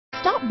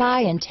Stop by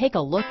and take a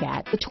look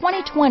at the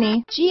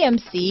 2020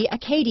 GMC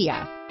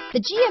Acadia. The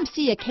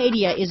GMC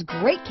Acadia is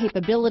great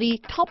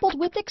capability coupled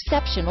with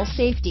exceptional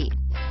safety.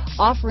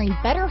 Offering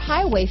better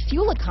highway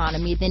fuel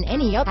economy than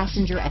any other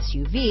passenger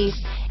SUV,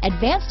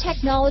 advanced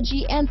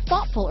technology and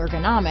thoughtful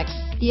ergonomics,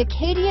 the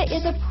Acadia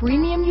is a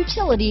premium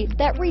utility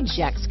that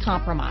rejects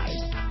compromise.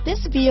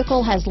 This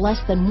vehicle has less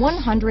than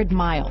 100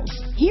 miles.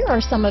 Here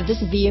are some of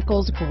this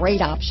vehicle's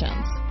great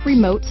options: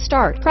 remote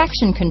start,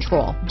 traction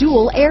control,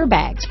 dual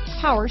airbags,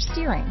 power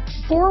steering,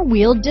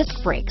 four-wheel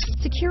disc brakes,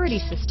 security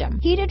system,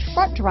 heated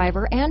front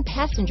driver and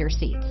passenger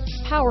seats,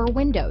 power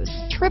windows,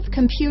 trip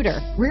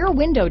computer, rear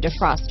window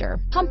defroster,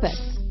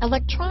 compass,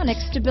 electronic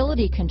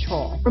stability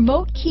control,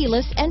 remote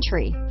keyless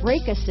entry,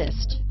 brake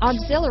assist,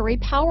 auxiliary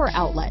power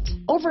outlet,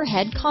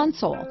 overhead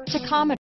console, tachometer.